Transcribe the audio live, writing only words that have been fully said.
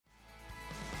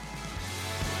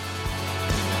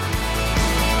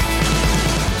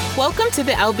Welcome to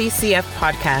the LBCF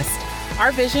podcast.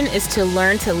 Our vision is to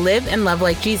learn to live and love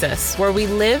like Jesus, where we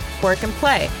live, work, and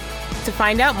play. To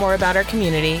find out more about our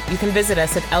community, you can visit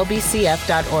us at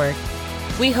lbcf.org.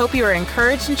 We hope you are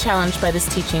encouraged and challenged by this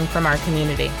teaching from our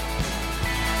community.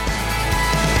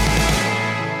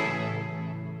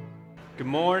 Good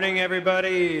morning,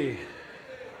 everybody.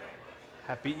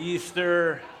 Happy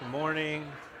Easter. Good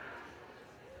morning.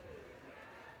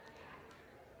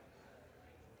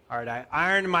 All right, I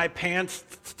ironed my pants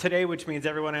today, which means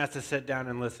everyone has to sit down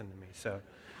and listen to me. So,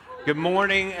 good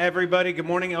morning, everybody. Good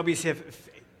morning, LBCF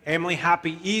family.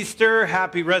 Happy Easter.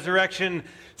 Happy Resurrection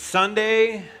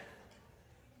Sunday.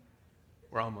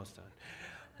 We're almost done.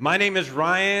 My name is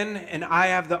Ryan, and I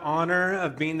have the honor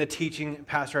of being the teaching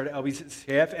pastor at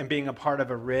LBCF and being a part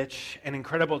of a rich and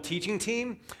incredible teaching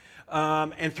team.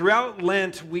 And throughout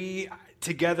Lent, we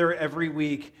together every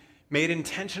week made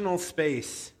intentional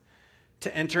space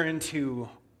to enter into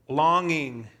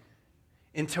longing,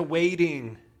 into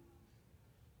waiting,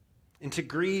 into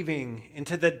grieving,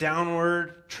 into the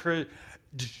downward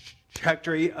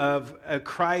trajectory of a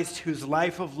Christ whose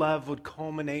life of love would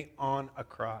culminate on a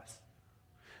cross.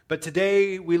 But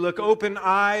today we look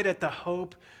open-eyed at the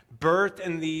hope, birth,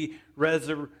 and the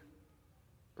resurrection.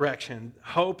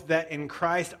 Hope that in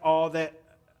Christ all that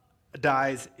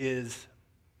dies is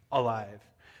alive.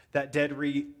 That dead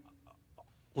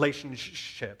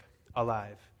relationship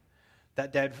alive.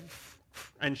 That dead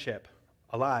friendship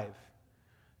alive.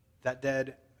 That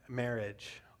dead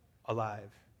marriage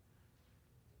alive.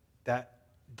 That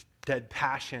dead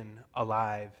passion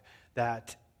alive.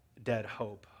 That dead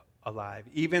hope alive.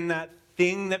 Even that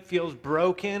thing that feels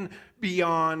broken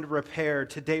beyond repair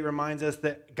today reminds us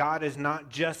that God is not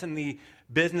just in the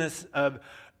business of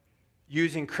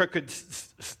using crooked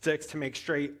sticks to make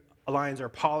straight lines or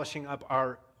polishing up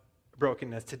our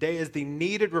brokenness. Today is the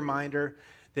needed reminder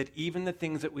that even the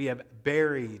things that we have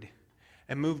buried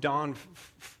and moved on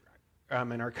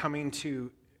and are coming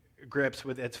to grips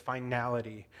with its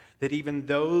finality, that even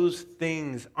those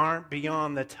things aren't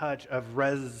beyond the touch of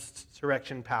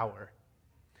resurrection power.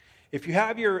 If you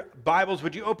have your Bibles,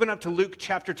 would you open up to Luke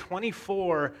chapter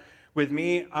 24 with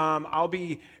me? I'll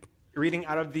be reading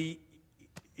out of the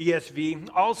ESV.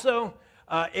 Also,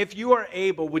 if you are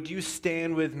able, would you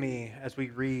stand with me as we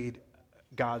read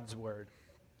God's word?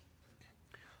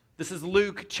 This is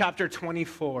Luke chapter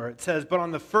 24. It says, "But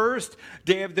on the first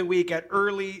day of the week at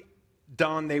early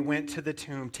dawn, they went to the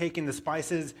tomb, taking the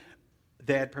spices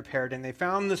they had prepared, and they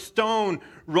found the stone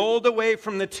rolled away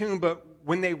from the tomb. But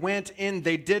when they went in,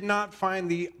 they did not find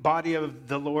the body of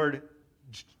the Lord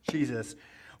Jesus.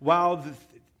 While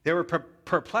they were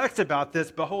perplexed about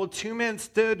this, behold, two men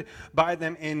stood by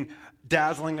them in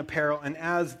dazzling apparel, and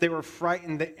as they were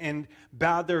frightened and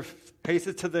bowed their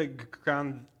faces to the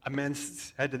ground, a man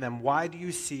said to them, 'Why do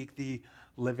you seek the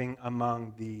living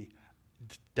among the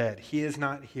dead? He is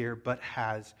not here, but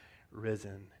has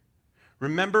risen.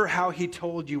 Remember how he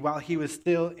told you while he was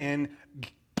still in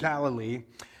Galilee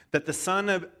that the Son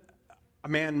of a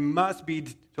Man must be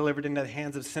delivered into the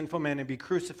hands of sinful men and be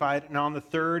crucified, and on the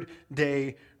third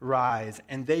day rise.'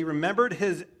 And they remembered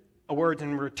his words,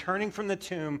 and returning from the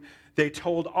tomb, they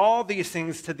told all these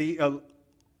things to the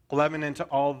 11 and to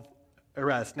all the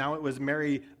rest. Now it was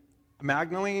Mary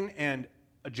Magdalene and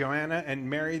Joanna and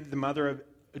Mary, the mother of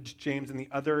James, and the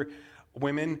other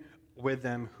women with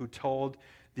them who told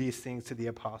these things to the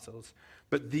apostles.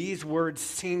 But these words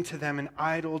seemed to them an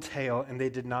idle tale, and they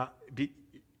did not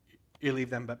believe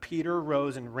them. But Peter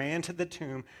rose and ran to the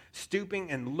tomb. Stooping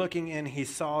and looking in, he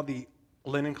saw the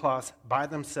linen cloths by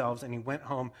themselves, and he went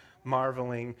home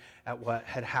marveling at what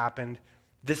had happened."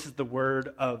 This is the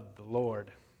word of the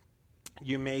Lord.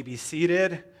 You may be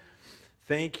seated.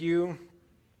 Thank you.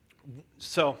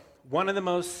 So, one of the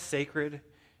most sacred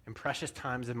and precious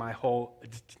times in my whole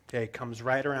day comes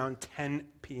right around 10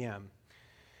 p.m.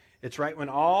 It's right when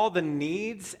all the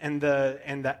needs and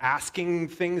the asking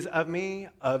things of me,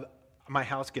 of my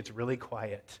house, gets really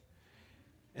quiet.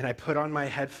 And I put on my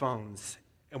headphones,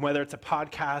 and whether it's a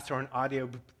podcast or an audio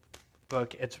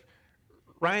book, it's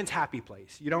Ryan's happy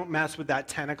place. You don't mess with that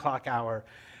 10 o'clock hour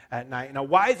at night. And a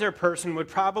wiser person would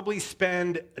probably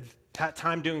spend that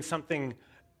time doing something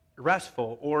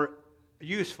restful or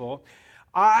useful.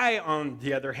 I, on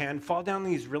the other hand, fall down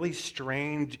these really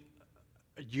strange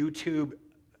YouTube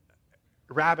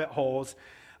rabbit holes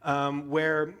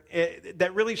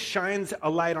that really shines a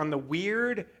light on the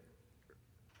weird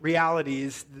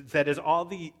realities that is all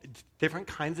the different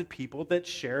kinds of people that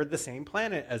share the same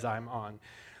planet as I'm on.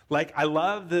 Like, I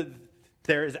love that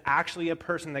there is actually a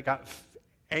person that got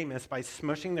famous by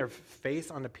smushing their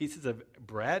face onto pieces of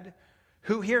bread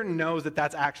Who here knows that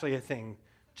that's actually a thing?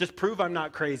 Just prove I'm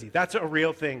not crazy. That's a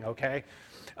real thing, okay?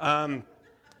 And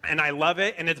I love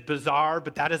it, and it's bizarre,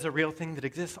 but that is a real thing that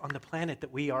exists on the planet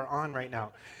that we are on right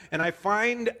now. And I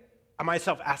find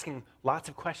myself asking lots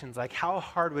of questions, like how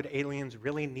hard would aliens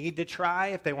really need to try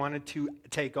if they wanted to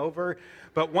take over?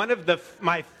 But one of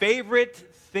my favorite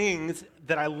things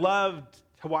that I love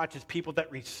to watch is people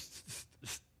that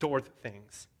restore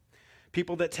things.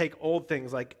 People that take old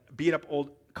things, like beat up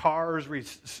old cars,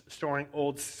 restoring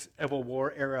old Civil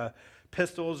War era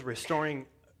pistols, restoring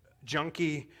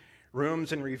junky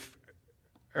rooms and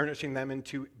furnishing them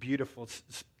into beautiful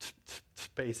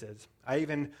spaces. I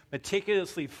even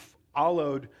meticulously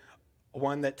followed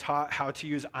one that taught how to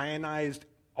use ionized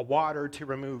water to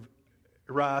remove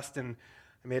rust, and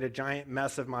I made a giant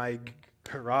mess of my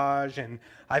garage, and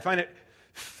I find it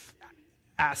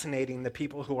fascinating the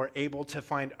people who are able to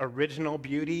find original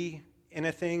beauty in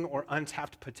a thing or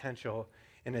untapped potential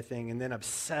in a thing and then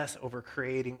obsess over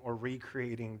creating or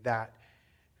recreating that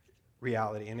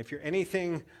reality. And if you're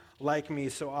anything like me,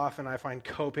 so often I find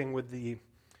coping with the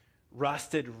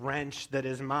rusted wrench that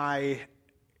is my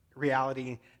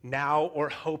reality now or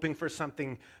hoping for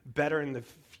something better in the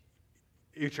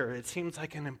future. It seems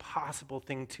like an impossible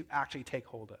thing to actually take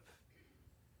hold of.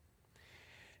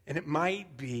 And it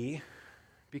might be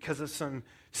because of some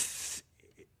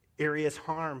serious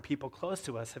harm people close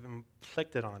to us have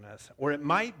inflicted on us. Or it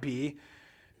might be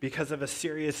because of a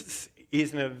serious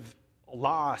season of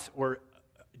loss or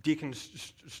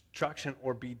deconstruction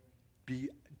or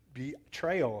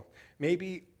betrayal.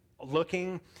 Maybe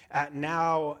looking at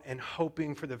now and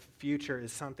hoping for the future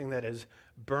is something that has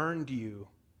burned you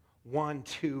one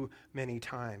too many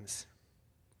times.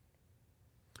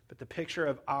 But the picture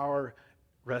of our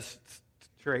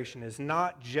restoration is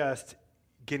not just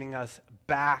getting us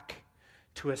back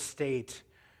to a state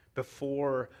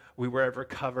before we were ever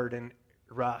covered in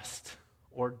rust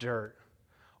or dirt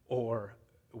or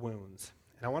wounds.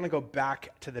 And I want to go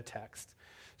back to the text.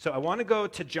 So I want to go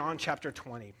to John chapter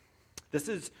 20. This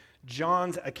is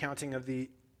John's accounting of the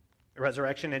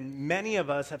resurrection, and many of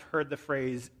us have heard the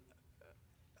phrase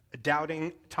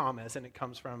doubting Thomas, and it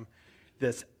comes from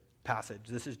this passage.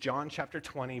 This is John chapter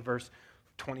 20, verse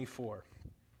 24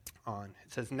 on.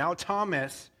 It says, "Now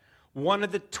Thomas, one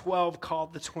of the 12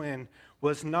 called the twin,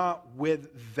 was not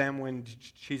with them when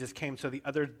Jesus came. So the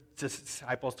other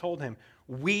disciples told him,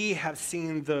 'We have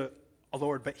seen the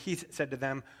Lord.' But he said to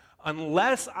them,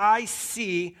 'Unless I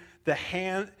see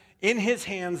in his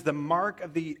hands the mark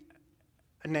of the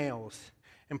nails,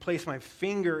 and place my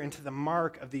finger into the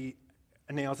mark of the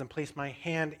nails, and place my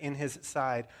hand in his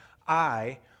side,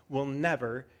 I will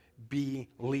never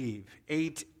believe.'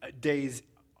 8 days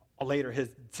later, his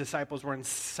disciples were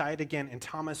inside again, and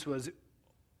Thomas was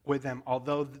with them.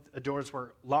 Although the doors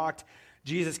were locked,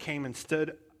 Jesus came and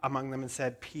stood among them and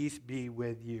said, 'Peace be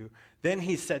with you.' Then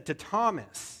he said to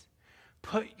Thomas,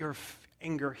 'Put your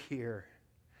finger here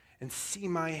and see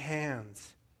my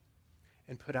hands,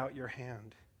 and put out your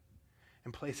hand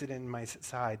and place it in my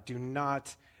side. Do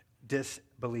not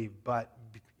disbelieve, but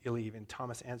believe.' And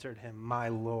Thomas answered him, 'My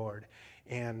Lord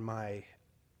and my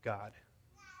God.'"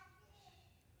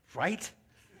 Right?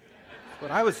 That's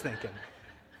what I was thinking.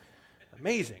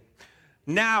 Amazing.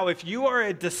 Now, if you are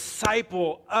a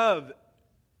disciple of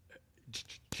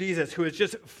Jesus who has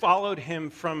just followed him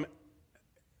from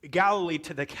Galilee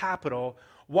to the capital,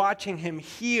 watching him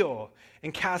heal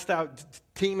and cast out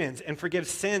demons and forgive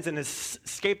sins and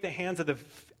escape the hands of the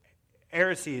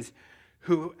Pharisees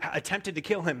who attempted to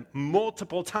kill him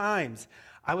multiple times,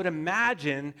 I would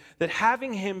imagine that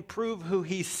having him prove who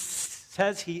he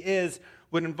says he is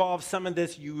would involve some of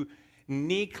this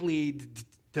uniquely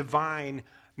divine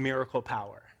miracle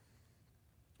power.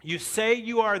 You say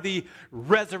you are the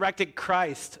resurrected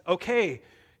Christ. Okay,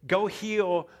 go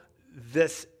heal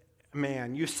this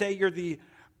man. You say you're the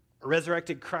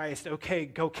resurrected Christ. Okay,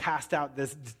 go cast out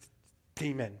this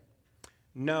demon.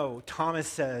 No, Thomas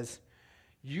says,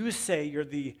 "You say you're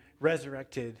the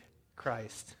resurrected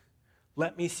Christ.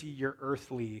 Let me see your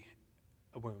earthly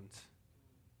wounds.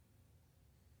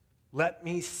 Let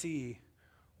me see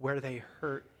where they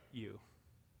hurt you.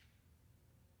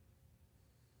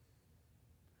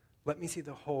 Let me see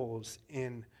the holes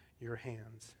in your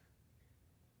hands."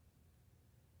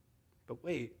 But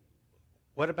wait,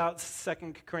 what about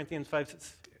 2 Corinthians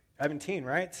 5:17,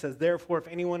 right? It says, "Therefore, if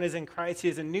anyone is in Christ, he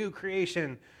is a new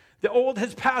creation. The old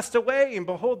has passed away, and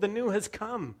behold, the new has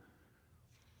come."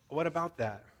 What about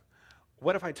that?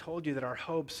 What if I told you that our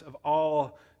hopes of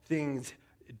all things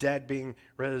dead being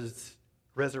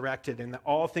resurrected and that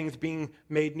all things being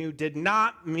made new did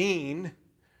not mean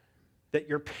that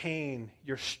your pain,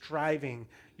 your striving,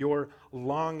 your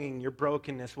longing, your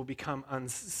brokenness will become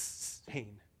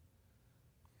unseen?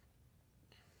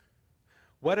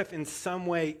 What if in some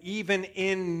way, even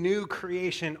in new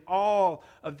creation, all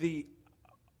of the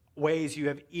ways you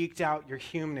have eked out your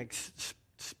human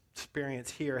experience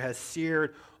here has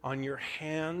seared on your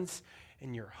hands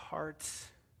and your hearts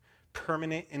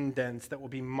permanent indents that will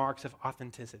be marks of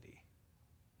authenticity?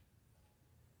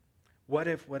 What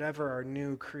if whatever our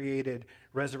new created,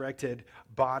 resurrected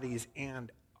bodies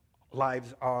and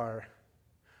lives are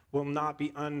will not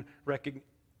be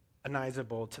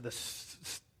unrecognizable to the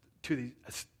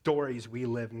stories we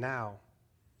live now?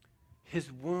 His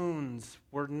wounds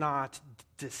were not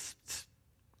despised.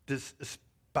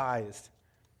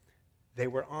 They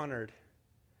were honored.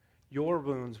 Your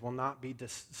wounds will not be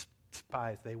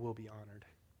despised. They will be honored.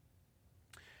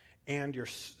 And your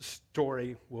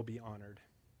story will be honored.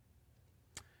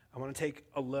 I want to take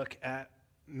a look at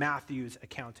Matthew's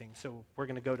accounting. So we're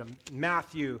going to go to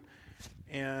Matthew,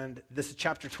 and this is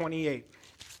chapter 28.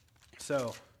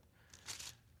 So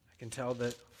I can tell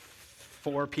that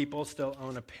 4 people still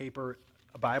own a paper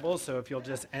Bible, so if you'll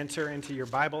just enter into your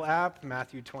Bible app,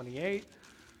 Matthew 28.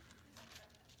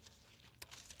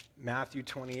 Matthew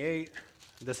 28.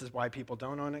 This is why people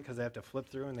don't own it, because they have to flip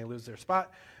through and they lose their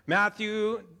spot.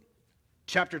 Matthew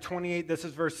chapter 28, this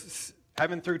is verse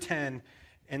 7 through 10,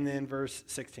 and then verse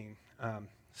 16.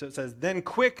 So it says, "Then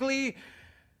quickly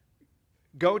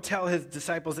go tell his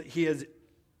disciples that he has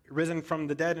risen from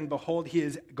the dead, and behold, he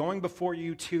is going before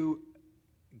you to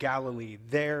Galilee.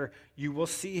 There you will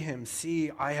see him. See,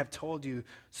 I have told you."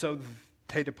 So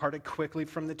they departed quickly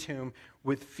from the tomb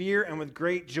with fear and with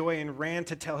great joy and ran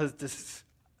to tell his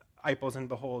disciples. And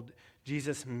behold,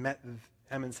 Jesus met them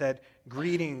and said,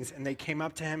 "Greetings." And they came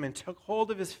up to him and took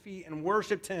hold of his feet and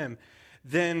worshiped him.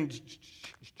 Then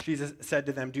Jesus said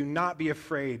to them, "Do not be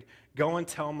afraid. Go and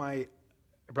tell my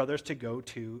brothers to go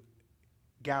to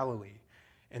Galilee,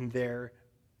 and there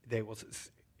they will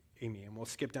see me." And we'll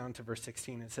skip down to verse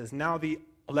 16. It says, "Now the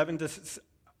 11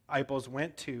 disciples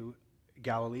went to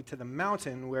Galilee, to the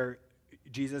mountain where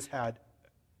Jesus had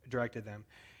directed them.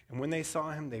 And when they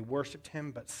saw him, they worshiped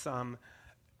him, but some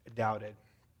doubted."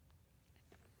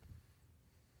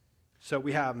 So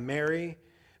we have Mary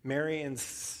and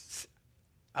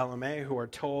Salome who are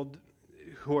told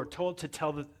to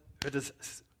tell the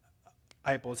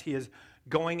disciples, "He is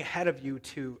going ahead of you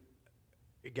to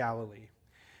Galilee."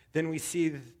 Then we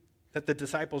see that the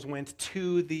disciples went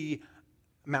to the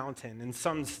mountain, and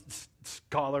some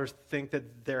scholars think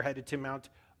that they're headed to Mount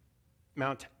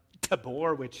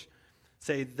Tabor, which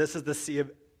say this is the Sea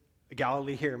of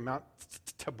Galilee here. Mount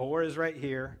Tabor is right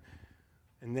here.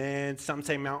 And then some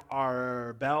say Mount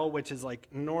Arbel, which is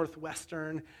like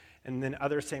northwestern, and then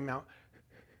others say Mount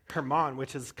Hermon,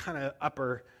 which is kind of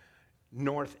upper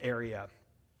north area.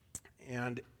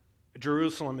 And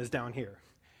Jerusalem is down here.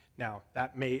 Now,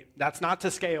 that's not to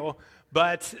scale,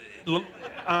 but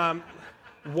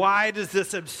why does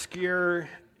this obscure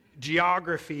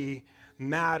geography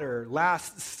matter?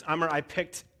 Last summer, I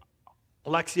picked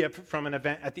Alexia up from an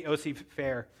event at the OC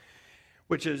Fair,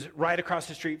 which is right across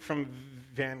the street from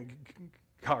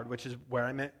Vanguard, which is where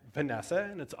I met Vanessa,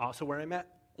 and it's also where I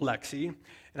met Lexi.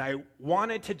 And I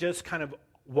wanted to just kind of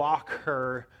walk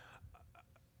her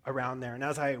around there. And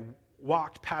as I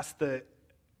walked past the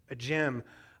gym,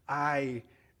 I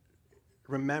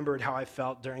remembered how I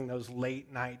felt during those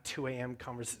late night 2 a.m.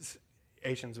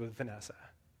 conversations with Vanessa.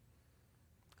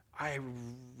 I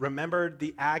remembered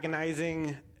the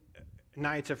agonizing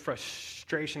nights of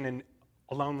frustration and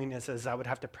loneliness as I would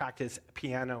have to practice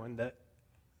piano in the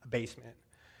basement.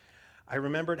 I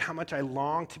remembered how much I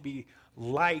longed to be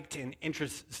liked and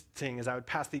interesting as I would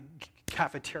pass the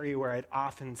cafeteria where I'd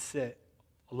often sit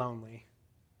lonely.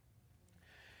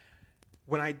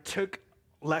 When I took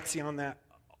Lexi on that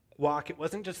walk, it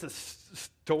wasn't just the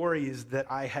stories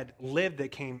that I had lived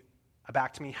that came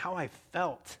back to me. How I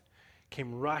felt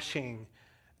came rushing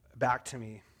back to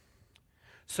me.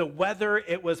 So whether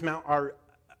it was Mount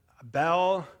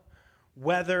Arbel,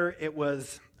 whether it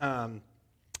was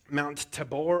Mount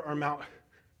Tabor or Mount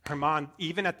Hermon,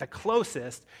 even at the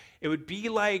closest, it would be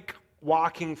like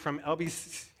walking from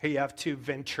LBCF to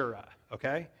Ventura,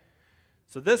 okay?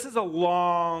 So this is a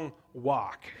long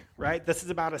walk, right? This is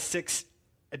about a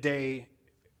 6-day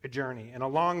journey. And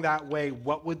along that way,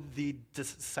 what would the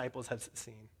disciples have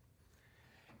seen?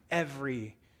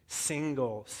 Every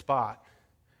single spot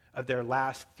of their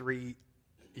last 3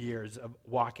 years of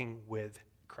walking with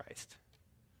Christ.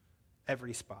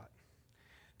 Every spot.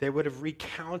 They would have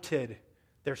recounted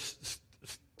their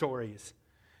stories.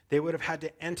 They would have had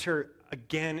to enter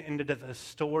again into the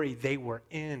story they were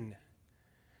in.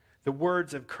 The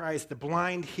words of Christ, the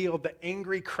blind healed, the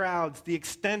angry crowds, the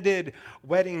extended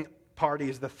wedding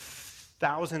parties, the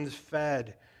thousands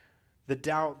fed, the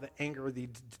doubt, the anger, the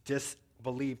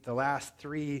disbelief. The last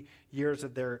 3 years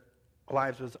of their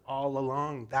lives was all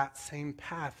along that same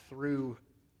path through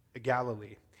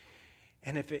Galilee.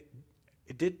 And if it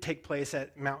did take place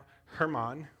at Mount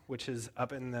Hermon, which is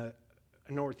up in the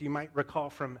north, you might recall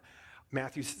from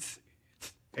Matthew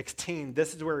 16,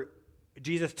 this is where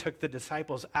Jesus took the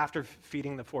disciples after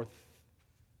feeding the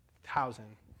 4,000.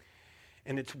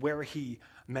 And it's where he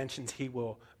mentions he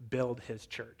will build his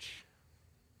church.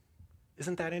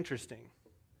 Isn't that interesting?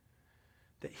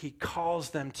 That he calls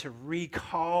them to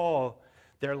recall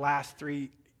their last 3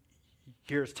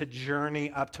 years, to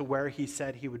journey up to where he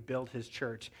said he would build his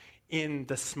church in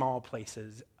the small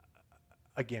places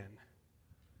again.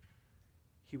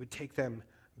 He would take them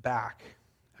back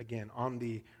again on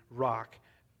the rock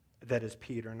that is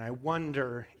Peter. And I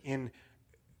wonder in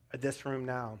this room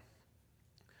now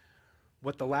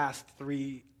what the last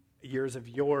 3 years of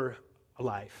your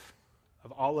life,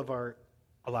 of all of our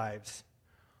lives,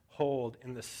 hold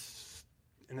in the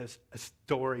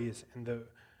stories and the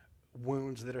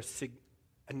wounds that are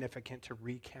significant to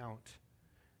recount,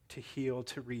 to heal,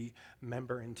 to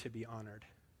remember, and to be honored.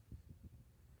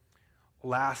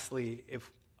 Lastly,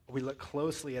 if we look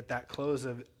closely at that close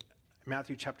of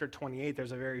Matthew chapter 28,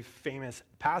 there's a very famous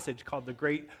passage called the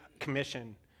Great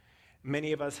Commission.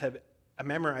 Many of us have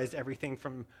memorized everything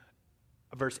from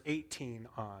verse 18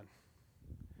 on.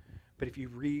 But if you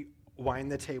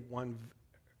rewind the tape one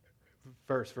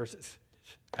verse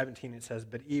 17, it says,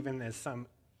 but even as some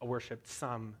worshipped,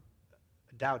 some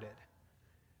doubted,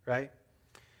 right?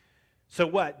 So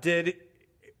what? Did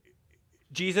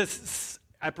Jesus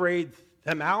separate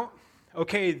them out?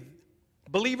 Okay,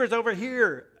 believers over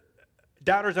here,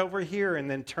 doubters over here, and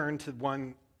then turn to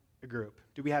one group.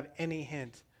 Do we have any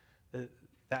hint that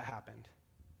that happened?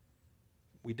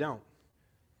 We don't.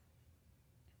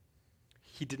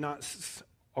 He did not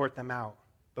sort them out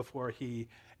before he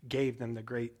gave them the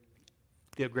Great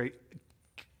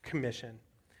Commission.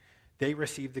 They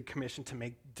received the commission to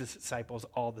make disciples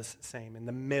all the same in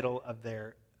the middle of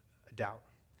their doubt.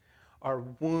 Our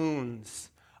wounds,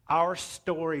 our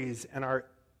stories, and our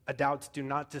doubts do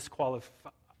not disqualify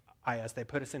us. They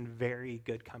put us in very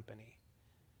good company.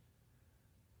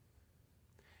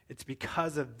 It's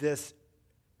because of this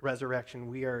resurrection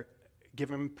we are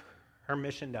given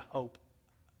permission to hope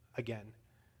again.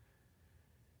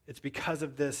 It's because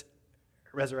of this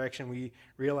resurrection we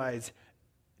realize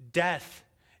death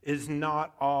is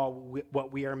not all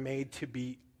what we are made to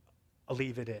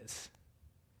believe it is.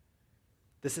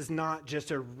 This is not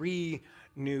just a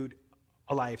renewed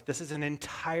life. This is an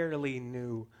entirely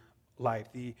new life.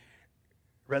 The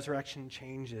resurrection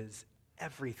changes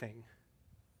everything.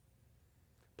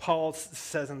 Paul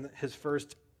says in his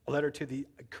first letter to the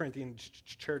Corinthian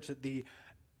church that the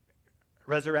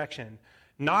resurrection,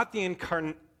 not the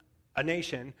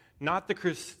incarnation, not the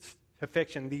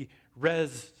crucifixion, the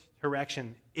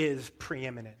resurrection is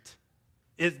preeminent,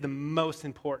 is the most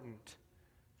important.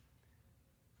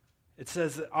 It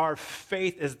says that our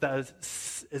faith is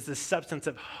the substance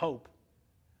of hope,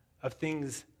 of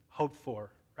things hoped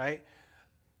for, right?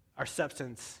 Our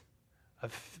substance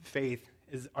of faith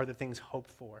are the things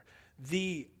hoped for.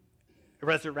 The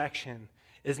resurrection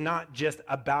is not just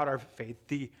about our faith.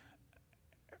 The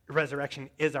resurrection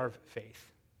is our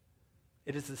faith.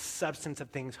 It is the substance of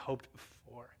things hoped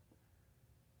for.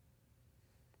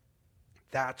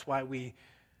 That's why we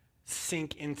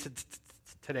sink into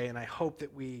today, and I hope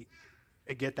that we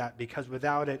get that, because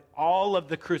without it, all of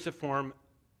the cruciform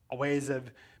ways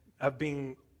of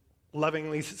being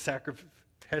lovingly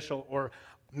sacrificial or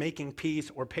making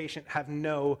peace or patient have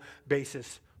no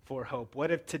basis for hope.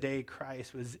 What if today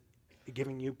Christ was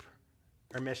giving you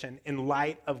permission in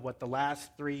light of what the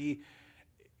last 3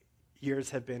 years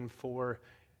have been for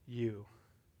you?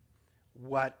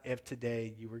 What if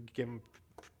today you were given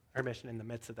permission in the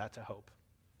midst of that to hope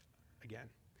again?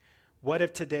 What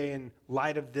if today, in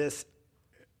light of this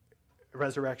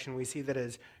resurrection, we see that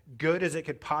as good as it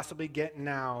could possibly get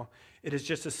now, it is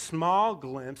just a small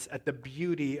glimpse at the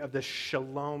beauty of the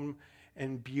shalom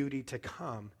and beauty to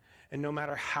come. And no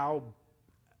matter how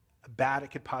bad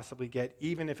it could possibly get,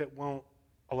 even if it won't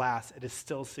last, it is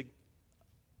still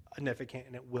significant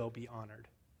and it will be honored.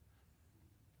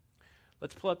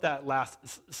 Let's pull up that last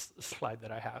slide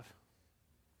that I have.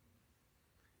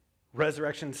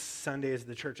 Resurrection Sunday is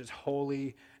the church's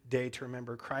holy day to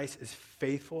remember Christ is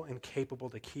faithful and capable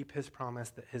to keep his promise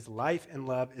that his life and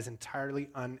love is entirely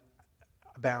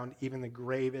bound, even the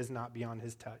grave is not beyond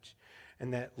his touch.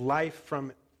 And that life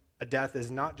from a death is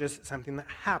not just something that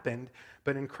happened,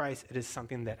 but in Christ it is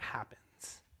something that happens.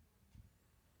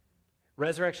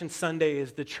 Resurrection Sunday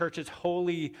is the church's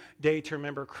holy day to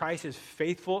remember Christ is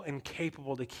faithful and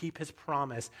capable to keep his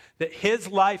promise, that his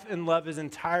life and love is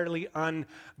entirely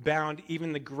unbound,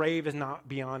 even the grave is not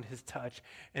beyond his touch,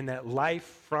 and that life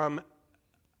from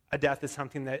a death is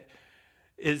something that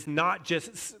is not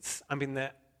just something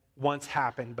that once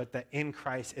happened, but that in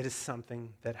Christ it is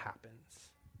something that happens.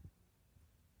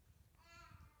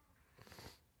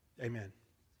 Amen.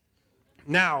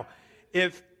 Now,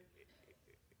 if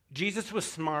Jesus was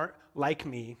smart like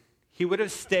me, he would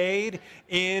have stayed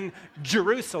in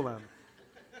Jerusalem.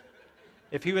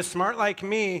 If he was smart like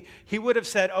me, he would have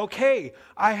said, okay,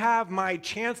 I have my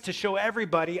chance to show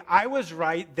everybody I was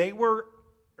right, they were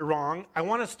wrong. I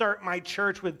want to start my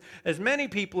church with as many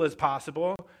people as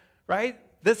possible, right?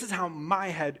 This is how my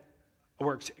head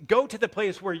works. Go to the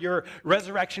place where your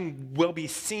resurrection will be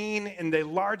seen in the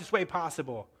largest way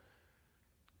possible.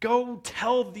 Go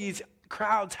tell these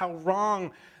crowds how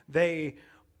wrong they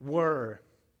were.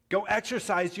 Go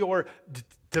exercise your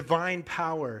divine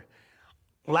power.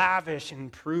 Lavish in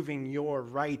proving your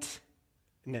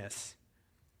rightness.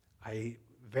 I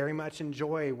very much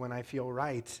enjoy when I feel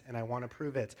right and I want to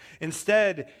prove it.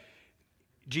 Instead,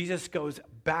 Jesus goes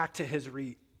back to his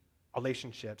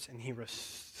relationships and he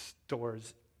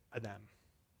restores them.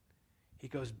 He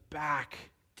goes back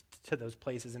to those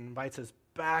places and invites us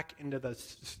back into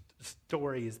those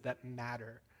stories that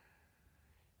matter.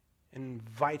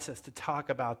 Invites us to talk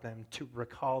about them, to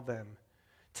recall them,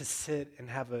 to sit and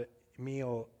have a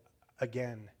meal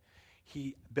again.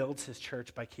 He builds his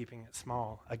church by keeping it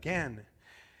small. Again,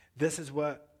 this is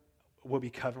what we'll be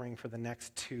covering for the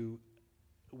next 2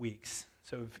 weeks.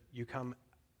 So if you come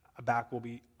back, we'll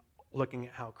be looking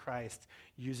at how Christ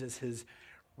uses his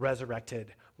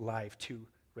resurrected life to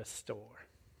restore.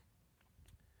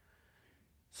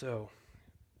 So,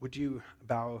 would you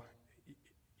bow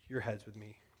your heads with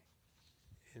me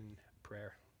in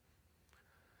prayer?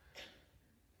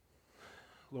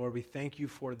 Lord, we thank you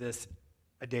for this,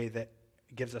 a day that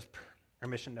gives us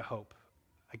permission to hope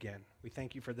again. We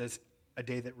thank you for this, a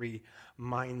day that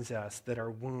reminds us that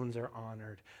our wounds are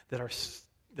honored, that our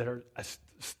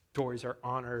stories are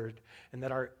honored, and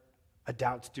that our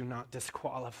doubts do not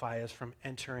disqualify us from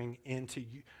entering into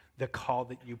the call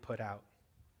that you put out.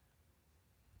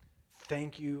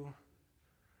 Thank you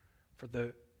for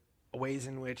the ways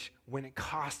in which, when it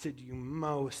costed you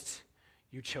most,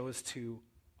 you chose to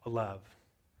love.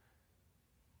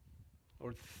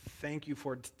 Lord, thank you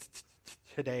for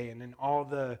today and in all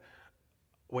the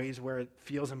ways where it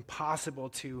feels impossible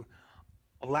to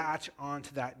latch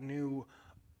onto that new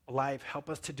life. Help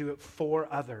us to do it for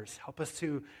others. Help us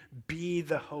to be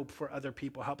the hope for other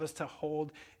people. Help us to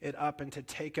hold it up and to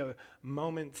take a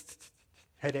moment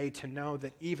today to know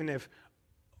that even if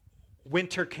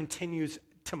winter continues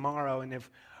tomorrow and if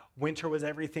winter was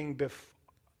everything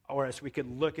before us, we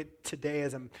could look at today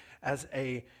as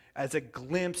a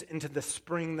glimpse into the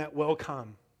spring that will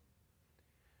come.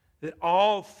 That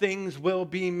all things will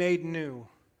be made new.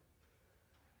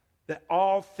 That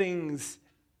all things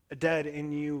dead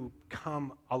in you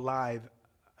come alive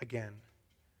again.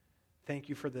 Thank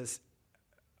you for this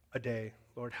a day.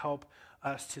 Lord, help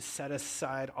us to set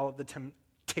aside all of the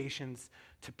temptations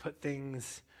to put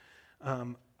things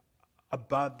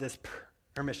above this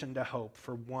permission to hope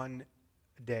for one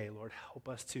day. Lord, help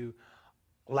us to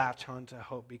latch on to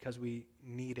hope because we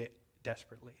need it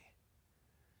desperately.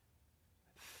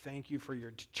 Thank you for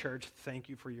your church. Thank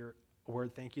you for your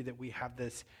word. Thank you that we have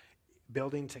this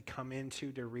building to come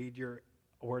into, to read your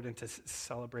word and to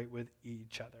celebrate with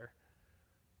each other.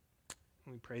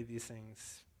 We pray these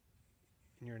things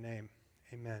in your name.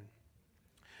 Amen.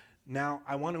 Now,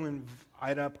 I want to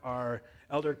invite up our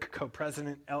elder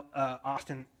co-president,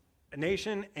 Austin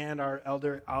Nation, and our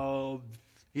elder,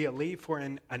 Alvia Lee, for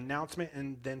an announcement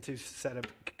and then to set up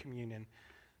communion.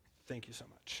 Thank you so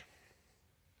much.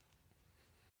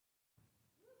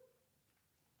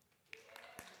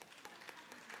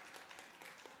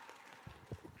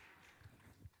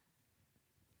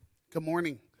 Good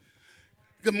morning.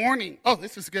 Good morning. Oh,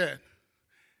 this is good.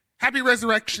 Happy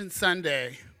Resurrection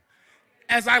Sunday.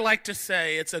 As I like to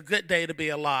say, it's a good day to be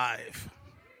alive.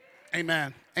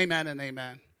 Amen. Amen and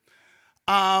amen.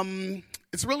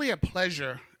 It's really a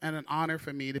pleasure and an honor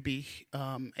for me to be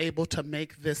able to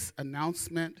make this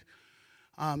announcement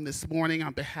this morning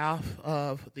on behalf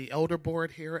of the Elder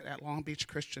Board here at Long Beach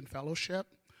Christian Fellowship.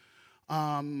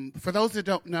 For those that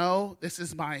don't know, this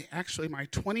is actually my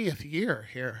 20th year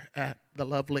here at the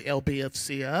lovely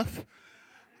LBFCF.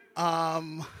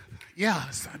 Yeah,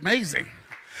 it's amazing.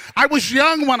 I was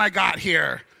young when I got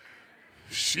here.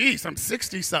 Sheesh, I'm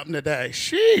 60-something today.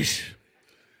 Sheesh.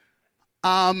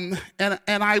 And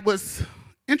I was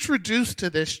introduced to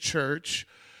this church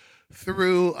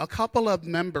through a couple of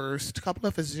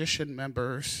physician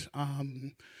members,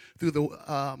 through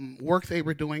the work they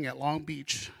were doing at Long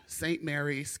Beach St.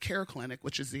 Mary's Care Clinic,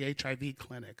 which is the HIV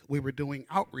clinic. We were doing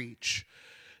outreach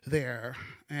there,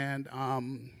 and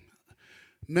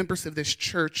members of this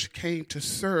church came to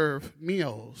serve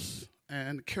meals.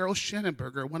 And Carol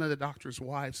Schenenberger, one of the doctor's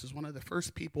wives, was one of the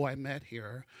first people I met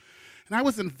here. And I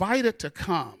was invited to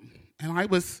come. And I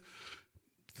was,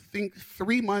 I think,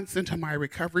 3 months into my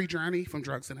recovery journey from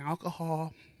drugs and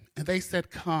alcohol. And they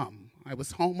said, come. I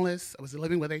was homeless. I was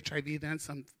living with HIV then,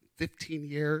 some 15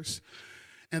 years.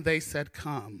 And they said,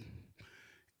 come.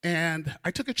 And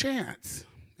I took a chance.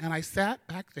 And I sat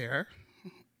back there,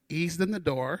 eased in the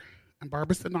door. And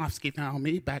Barbara Sanofsky found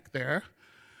me back there.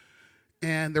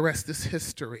 And the rest is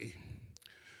history.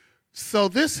 So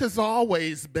this has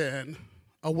always been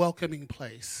a welcoming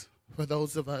place for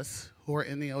those of us who are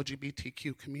in the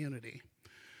LGBTQ community.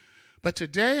 But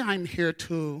today I'm here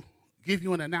to give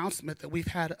you an announcement that we've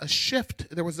had a shift.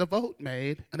 There was a vote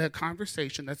made and a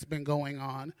conversation that's been going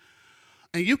on.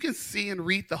 And you can see and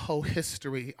read the whole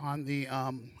history on the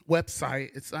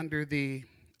website. It's under the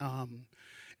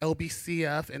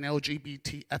LBCF and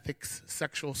LGBT ethics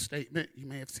sexual statement. You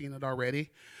may have seen it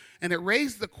already. And it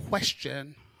raised the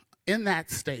question in that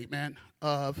statement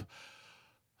of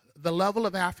the level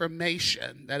of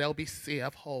affirmation that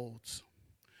LBCF holds.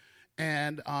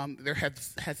 And there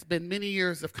has been many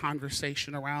years of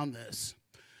conversation around this.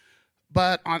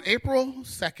 But on April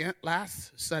 2nd,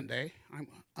 last Sunday,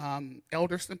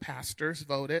 elders and pastors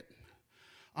voted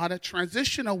on a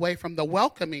transition away from the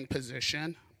welcoming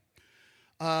position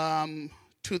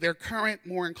to their current,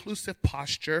 more inclusive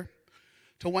posture,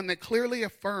 to one that clearly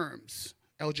affirms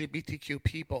LGBTQ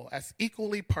people as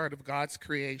equally part of God's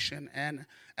creation and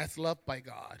as loved by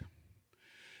God.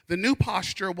 The new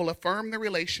posture will affirm the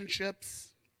relationships,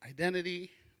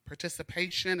 identity,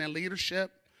 participation, and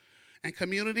leadership and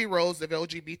community roles of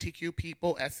LGBTQ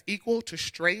people as equal to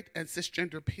straight and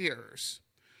cisgender peers.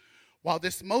 While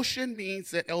this motion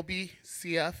means that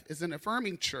LBCF is an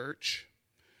affirming church,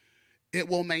 it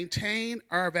will maintain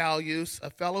our values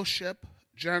of fellowship,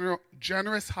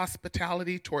 generous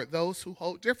hospitality toward those who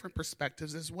hold different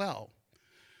perspectives as well.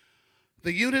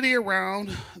 The unity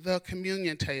around the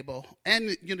communion table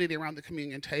and unity around the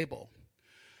communion table.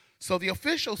 So the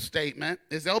official statement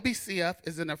is LBCF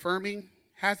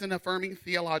has an affirming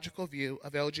theological view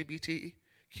of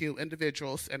LGBTQ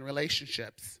individuals and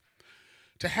relationships.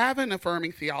 To have an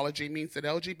affirming theology means that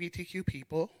LGBTQ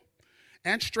people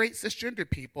and straight cisgender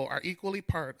people are equally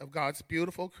part of God's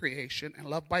beautiful creation and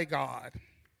loved by God.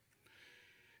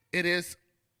 It is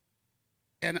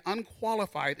an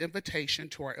unqualified invitation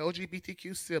to our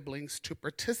LGBTQ siblings to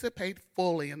participate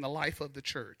fully in the life of the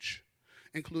church,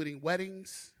 including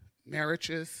weddings,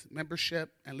 marriages,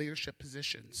 membership, and leadership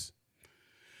positions.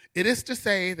 It is to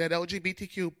say that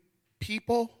LGBTQ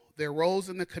people, their roles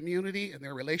in the community, and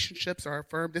their relationships are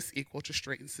affirmed as equal to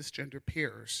straight and cisgender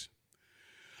peers.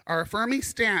 Our affirming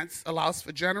stance allows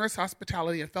for generous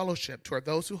hospitality and fellowship toward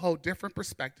those who hold different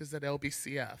perspectives at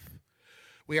LBCF.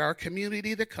 We are a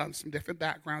community that comes from different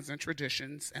backgrounds and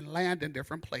traditions and land in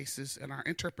different places in our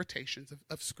interpretations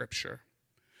of Scripture.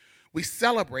 We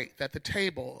celebrate that the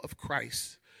table of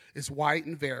Christ is wide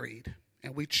and varied,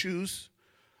 and we choose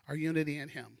our unity in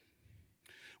Him.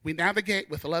 We navigate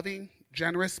with loving,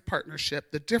 generous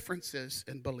partnership the differences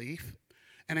in belief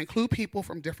and include people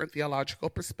from different theological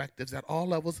perspectives at all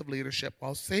levels of leadership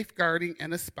while safeguarding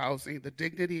and espousing the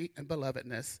dignity and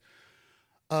belovedness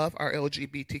of our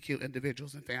LGBTQ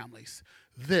individuals and families.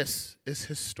 This is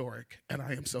historic, and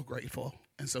I am so grateful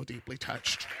and so deeply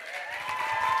touched.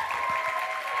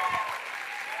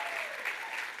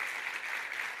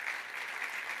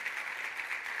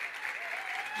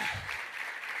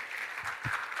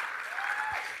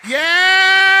 Yes!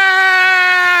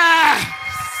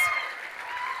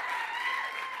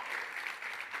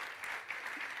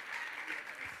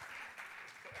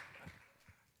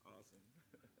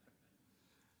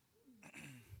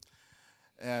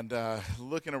 And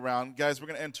looking around, guys, we're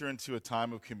going to enter into a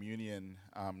time of communion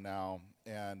now.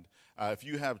 And if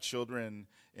you have children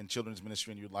in children's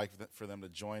ministry and you'd like for them to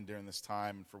join during this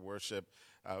time for worship,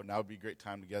 now would be a great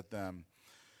time to get them.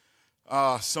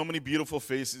 So many beautiful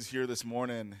faces here this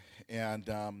morning, and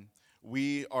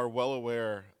we are well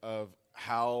aware of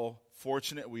how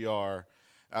fortunate we are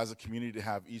as a community to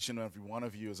have each and every one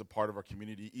of you as a part of our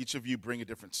community. Each of you bring a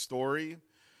different story,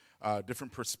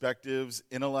 different perspectives,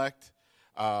 intellect,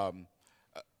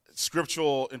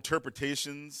 scriptural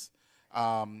interpretations,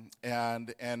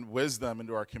 and wisdom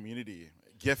into our community,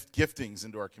 giftings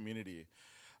into our community.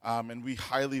 And we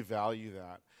highly value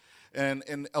that.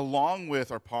 And along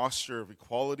with our posture of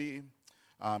equality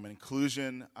and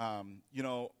inclusion,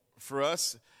 for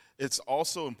us, it's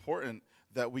also important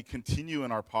that we continue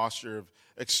in our posture of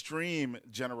extreme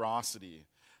generosity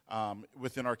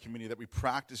within our community, that we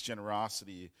practice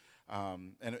generosity,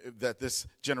 and that this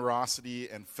generosity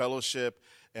and fellowship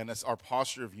and our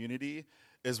posture of unity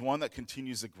is one that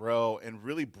continues to grow and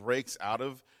really breaks out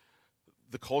of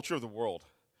the culture of the world.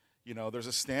 There's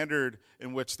a standard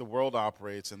in which the world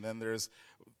operates, and then there's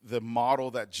the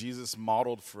model that Jesus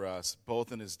modeled for us,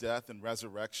 both in his death and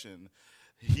resurrection.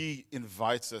 He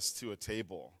invites us to a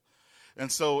table.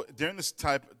 And so during this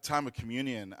time of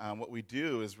communion, what we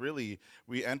do is really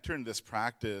we enter in this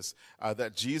practice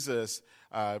that Jesus,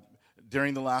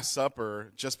 during the Last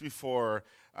Supper, just before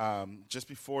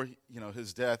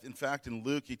his death. In fact, in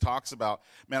Luke, he talks about,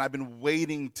 man, I've been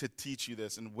waiting to teach you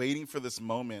this and waiting for this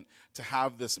moment to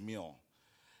have this meal.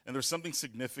 And there's something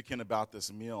significant about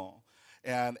this meal.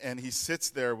 And he sits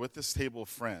there with this table of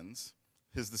friends,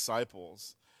 his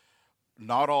disciples,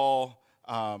 not all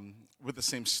with the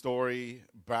same story,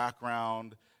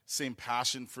 background, same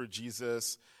passion for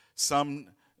Jesus, some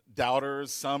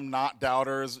doubters, some not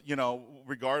doubters,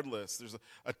 regardless. There's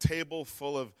a table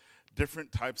full of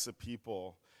different types of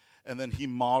people. And then he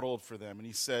modeled for them, and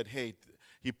he said, hey,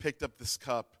 he picked up this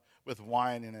cup with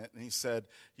wine in it, and he said,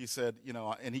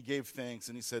 and he gave thanks,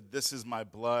 and he said, this is my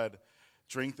blood.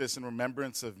 Drink this in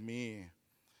remembrance of me,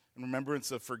 in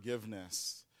remembrance of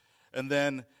forgiveness. And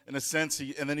then, in a sense,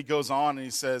 he goes on and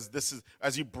he says, this is,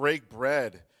 as you break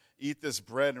bread, eat this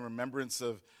bread in remembrance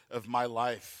of my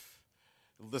life,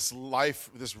 this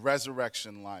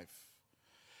resurrection life.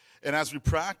 And as we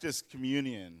practice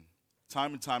communion,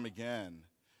 time and time again,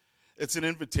 it's an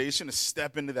invitation to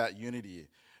step into that unity,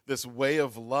 this way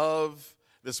of love,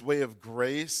 this way of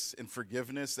grace and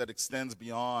forgiveness that extends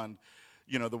beyond,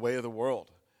 the way of the world.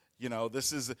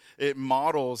 It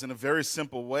models in a very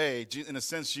simple way. In a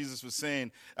sense, Jesus was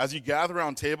saying, as you gather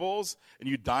around tables and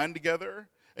you dine together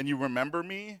and you remember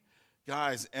me,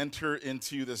 guys, enter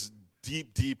into this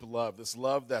deep, deep love, this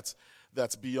love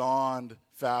that's beyond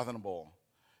fathomable,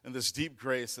 and this deep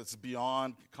grace that's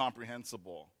beyond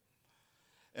comprehensible.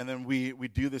 And then we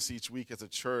do this each week as a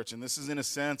church. And this is, in a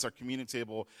sense, our communion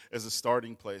table as a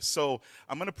starting place. So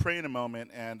I'm going to pray in a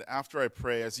moment. And after I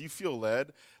pray, as you feel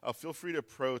led, feel free to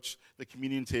approach the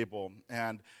communion table.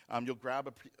 And you'll grab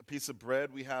a piece of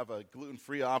bread. We have a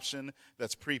gluten-free option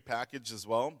that's pre-packaged as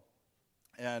well.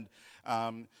 And,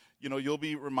 you'll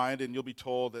be reminded and you'll be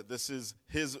told that this is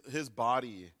his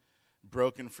body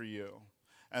broken for you.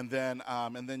 And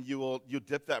then you'll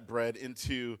dip that bread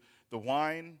into the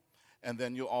wine. And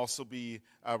then you'll also be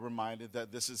reminded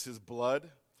that this is his blood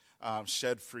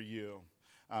shed for you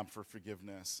for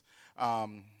forgiveness,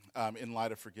 in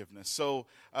light of forgiveness. So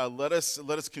let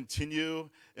us continue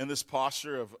in this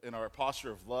posture in our posture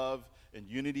of love and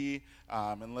unity,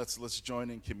 and let's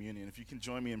join in communion. If you can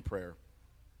join me in prayer.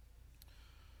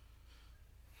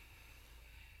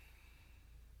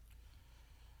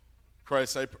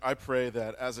 Christ, I pray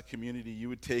that as a community you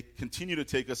would continue to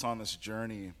take us on this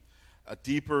journey,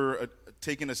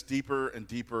 taking us deeper and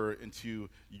deeper into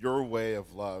your way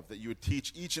of love, that you would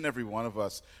teach each and every one of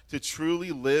us to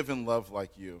truly live and love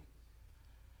like you.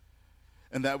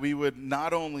 And that we would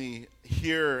not only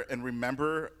hear and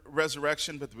remember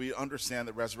resurrection, but that we understand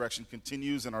that resurrection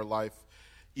continues in our life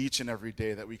each and every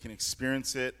day, that we can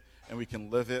experience it and we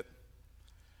can live it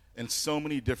in so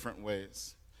many different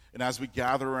ways. And as we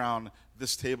gather around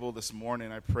this table this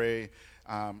morning, I pray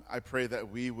that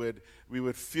we would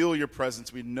feel your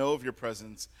presence. We know of your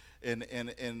presence in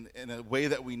a way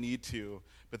that we need to,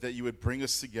 but that you would bring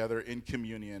us together in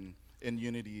communion, in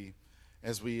unity,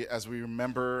 as we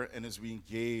remember and as we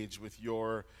engage with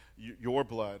your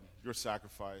blood, your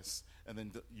sacrifice, and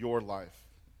then your life,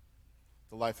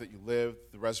 the life that you live,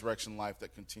 the resurrection life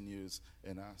that continues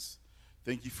in us.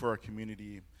 Thank you for our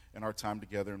community and our time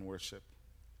together in worship.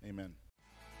 Amen.